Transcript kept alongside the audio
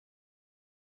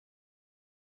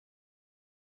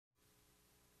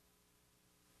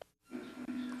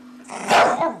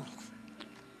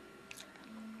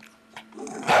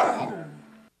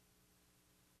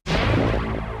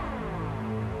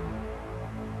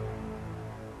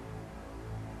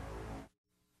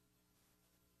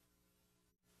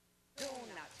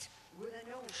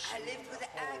I lived with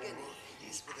agony.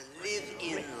 Yes, with a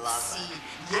live-in lover.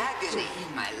 Agony,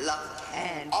 my love,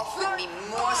 offered me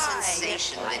more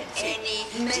sensation than any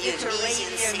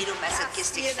Dionysian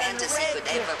sadomasochistic fantasy could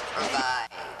ever provide.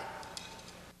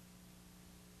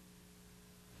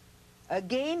 A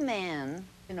gay man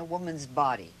in a woman's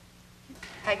body.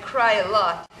 I cry a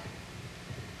lot.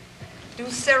 Do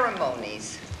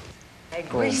ceremonies. I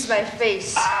grease my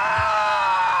face.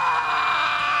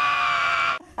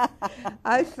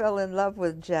 I fell in love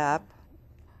with Jap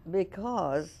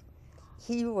because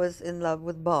he was in love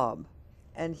with Bob.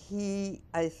 And he,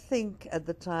 I think, at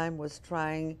the time was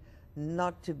trying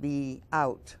not to be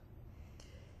out.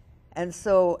 And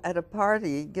so at a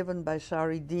party given by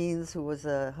Shari Deans, who was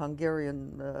a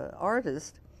Hungarian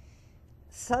artist,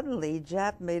 suddenly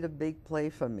Jap made a big play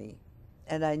for me.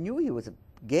 And I knew he was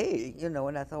gay, you know,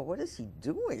 and I thought, what is he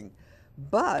doing?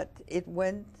 But it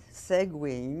went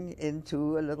segueing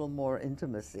into a little more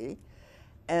intimacy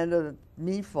and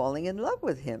me falling in love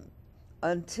with him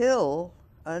until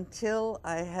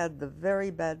I had the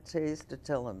very bad taste to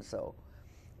tell him so.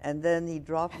 And then he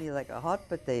dropped me like a hot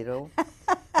potato.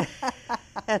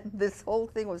 And this whole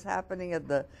thing was happening at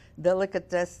the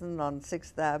Delicatessen on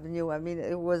 6th Avenue. I mean,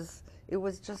 it was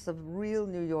just a real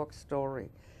New York story.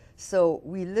 So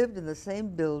we lived in the same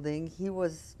building. He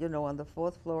was, you know, on the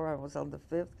 4th floor, I was on the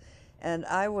 5th. And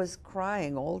I was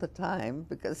crying all the time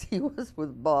because he was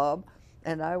with Bob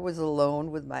and I was alone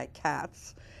with my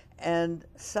cats. And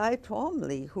Cy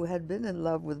Twombly, who had been in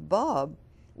love with Bob,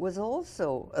 was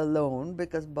also alone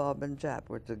because Bob and Jap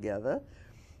were together.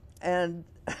 And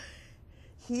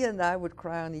he and I would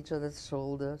cry on each other's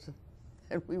shoulders,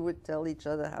 and we would tell each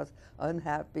other how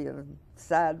unhappy and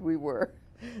sad we were.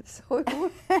 So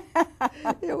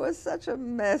it was such a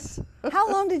mess. How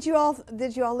long did you all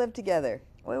live together?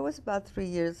 Well, it was about 3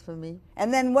 years for me.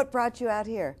 And then what brought you out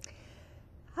here?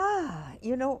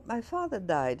 You know, my father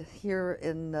died here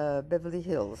in Beverly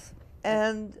Hills,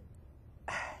 and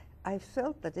I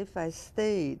felt that if I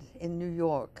stayed in New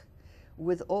York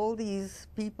with all these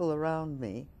people around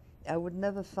me, I would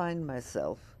never find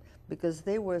myself, because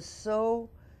they were so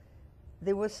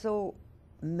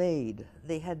made.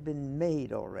 They had been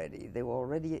made already. They were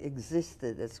already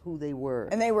existed as who they were.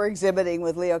 And they were exhibiting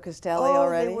with Leo Castelli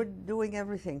already? They were doing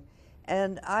everything.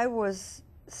 And I was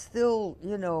still,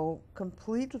 you know,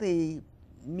 completely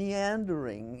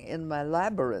meandering in my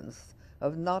labyrinth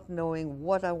of not knowing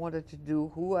what I wanted to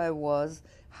do, who I was,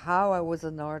 how I was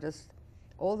an artist,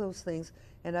 all those things.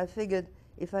 And I figured,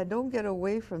 if I don't get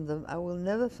away from them, I will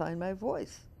never find my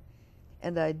voice.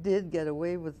 And I did get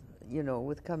away with, you know,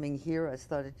 with coming here. I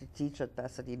started to teach at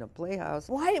Pasadena Playhouse.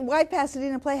 Why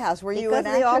Pasadena Playhouse? Were you an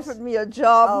actress? Because they offered me a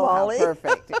job, Molly. Oh,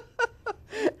 perfect.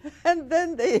 And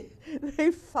then they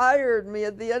fired me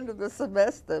at the end of the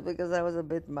semester because I was a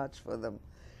bit much for them.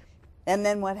 And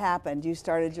then what happened? You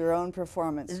started your own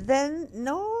performance. Then,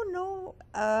 no.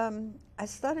 I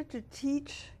started to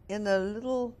teach in a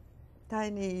little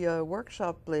tiny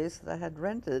workshop place that I had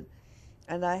rented.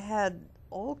 And I had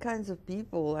all kinds of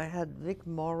people. I had Vic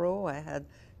Morrow, I had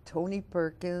Tony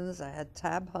Perkins, I had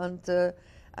Tab Hunter,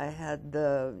 I had,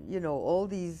 you know, all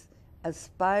these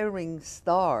aspiring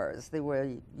stars. They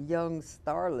were young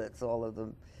starlets, all of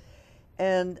them.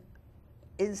 And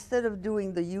instead of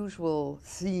doing the usual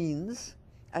scenes,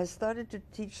 I started to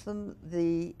teach them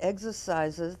the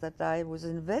exercises that I was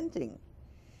inventing.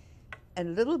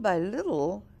 And little by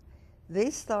little, they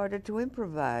started to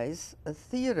improvise a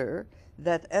theater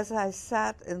that, as I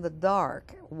sat in the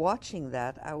dark watching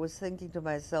that, I was thinking to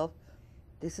myself,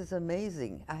 this is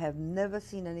amazing. I have never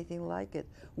seen anything like it.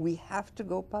 We have to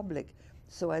go public.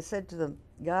 So I said to them,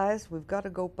 guys, we've got to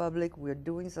go public. We're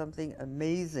doing something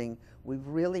amazing. We've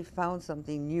really found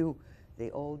something new.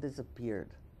 They all disappeared,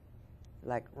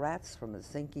 like rats from a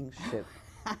sinking ship.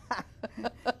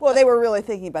 Well, they were really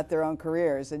thinking about their own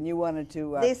careers, and you wanted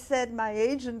to... They said my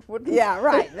agent wouldn't... Yeah,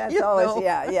 right. That's always, know.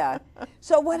 yeah.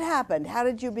 So what happened? How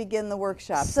did you begin the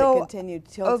workshops that continued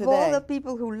till today? Of all the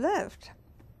people who left,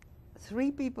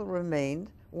 3 people remained.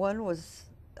 One was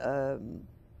Lee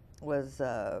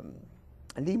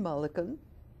Mulligan,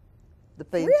 the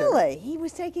painter. Really? He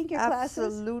was taking your classes?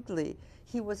 Absolutely.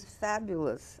 He was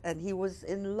fabulous, and he was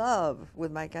in love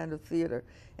with my kind of theater,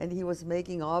 and he was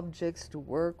making objects to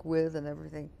work with and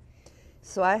everything.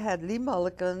 So I had Lee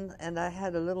Mulligan, and I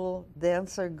had a little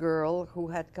dancer girl who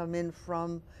had come in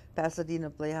from Pasadena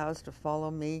Playhouse to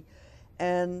follow me,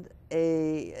 and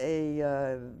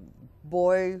a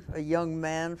boy, a young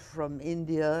man from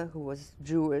India who was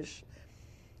Jewish.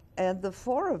 And the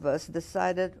 4 of us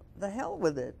decided, the hell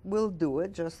with it, we'll do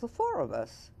it, just the 4 of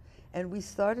us. And we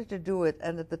started to do it,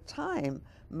 and at the time,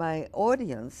 my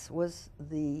audience was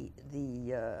the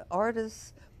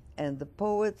artists and the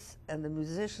poets and the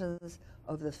musicians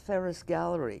of the Ferris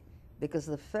Gallery, because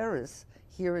the Ferris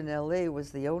here in LA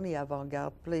was the only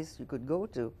avant-garde place you could go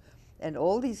to. And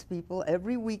all these people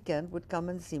every weekend would come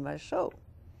and see my show.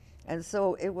 And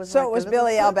so it was So like it was a little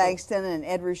Billy L. circle. Bankston and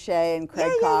Ed Ruscha and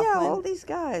Craig Yeah, Kaufman. all these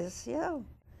guys, yeah.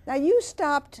 Now you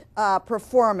stopped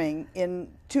performing in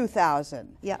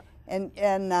 2000. Yeah. And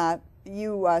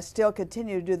you still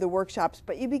continue to do the workshops,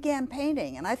 but you began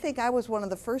painting. And I think I was one of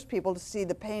the first people to see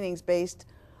the paintings based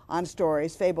on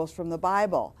stories, fables from the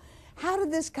Bible. How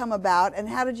did this come about, and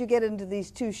how did you get into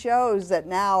these two shows that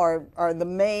now are the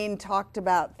main talked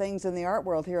about things in the art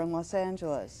world here in Los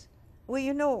Angeles? Well,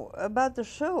 you know, about the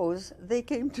shows, they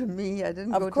came to me. I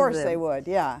didn't go to them. Of course they would,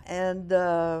 yeah. And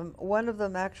one of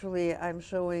them, actually, I'm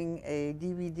showing a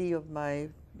DVD of my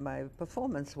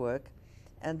performance work,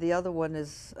 and the other one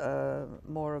is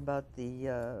more about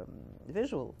the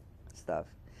visual stuff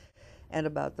and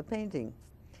about the painting.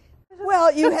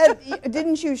 Well, you had,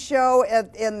 didn't you show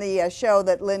in the show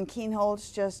that Lynn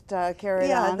Kienholz just carried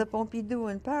on? Yeah, the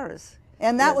Pompidou in Paris.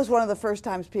 And that Yes. was one of the first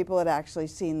times people had actually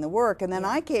seen the work. And then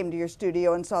I came to your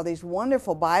studio and saw these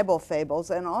wonderful Bible fables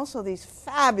and also these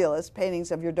fabulous paintings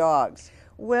of your dogs.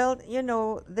 Well, you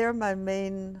know, they're my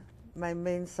main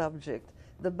subject.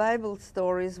 The Bible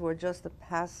stories were just a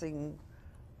passing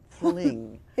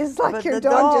fling. It's like But your the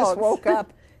dog just dogs, woke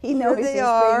up. He knows here he's they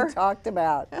are. being talked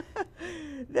about.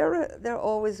 They're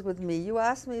always with me. You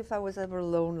asked me if I was ever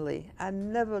lonely.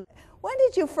 I'm never. When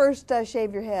did you first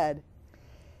shave your head?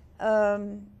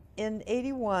 In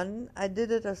 '81, I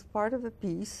did it as part of a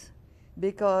piece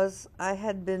because I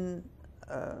had been,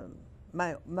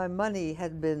 my money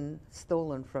had been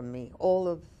stolen from me, all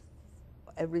of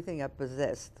everything I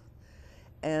possessed.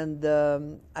 And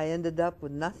I ended up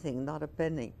with nothing, not a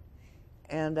penny.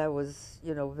 And I was,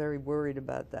 you know, very worried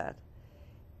about that.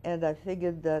 And I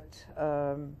figured that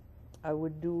I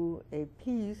would do a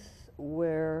piece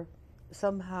where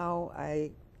somehow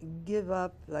I give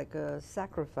up, like a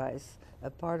sacrifice, a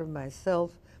part of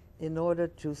myself in order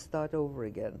to start over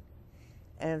again.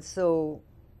 And so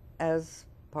as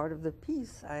part of the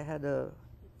piece, I had a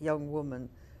young woman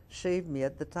shave me.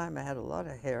 At the time, I had a lot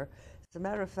of hair. As a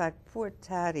matter of fact, poor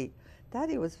Taddy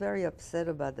was very upset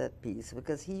about that piece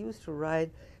because he used to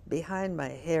ride behind my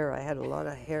hair. I had a lot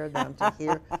of hair down to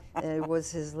here, and it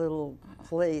was his little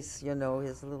place, you know,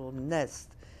 his little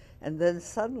nest. And then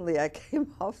suddenly I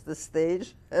came off the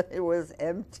stage and it was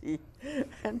empty,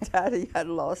 and Taddy had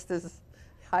lost his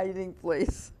hiding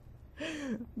place.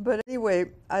 But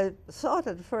anyway, I thought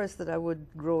at first that I would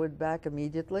grow it back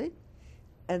immediately.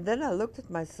 And then I looked at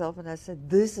myself and I said,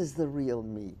 this is the real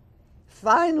me.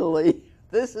 Finally,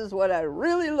 this is what I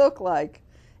really look like.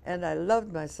 And I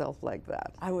loved myself like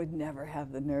that. I would never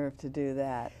have the nerve to do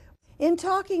that. In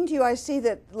talking to you, I see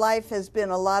that life has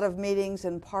been a lot of meetings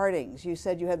and partings. You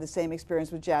said you had the same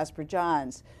experience with Jasper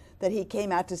Johns, that he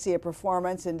came out to see a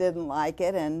performance and didn't like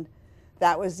it, and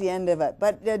that was the end of it.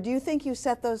 But do you think you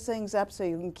set those things up so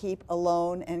you can keep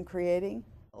alone and creating?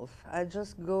 I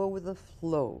just go with the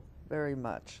flow very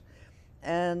much.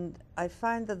 And I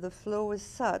find that the flow is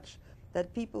such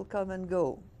that people come and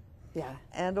go. Yeah.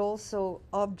 And also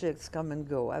objects come and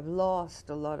go. I've lost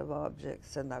a lot of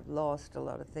objects and I've lost a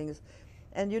lot of things.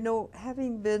 And you know,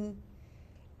 having been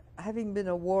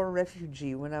a war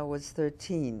refugee when I was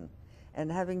 13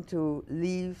 and having to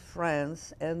leave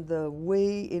France, and the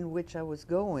way in which I was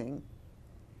going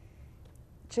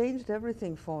changed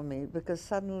everything for me, because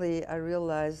suddenly I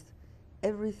realized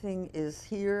everything is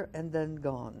here and then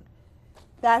gone.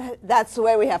 That's the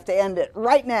way we have to end it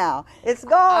right now. It's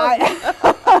gone.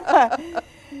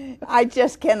 I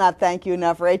just cannot thank you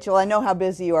enough, Rachel. I know how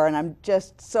busy you are, and I'm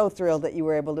just so thrilled that you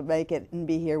were able to make it and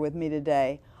be here with me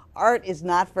today. Art is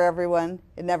not for everyone.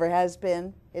 It never has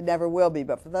been. It never will be.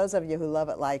 But for those of you who love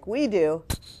it like we do,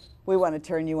 we want to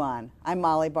turn you on. I'm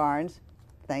Molly Barnes.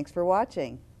 Thanks for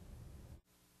watching.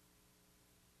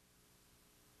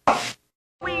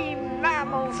 We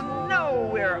mammals know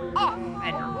we're off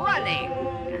and running.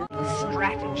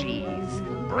 Strategies,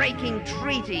 breaking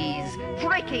treaties,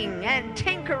 pricking and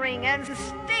tinkering and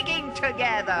sticking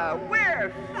together.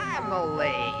 We're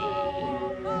family.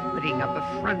 Putting up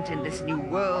a front in this new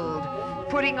world,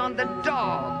 putting on the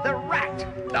dog, the rat,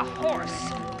 the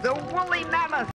horse, the woolly mammoth.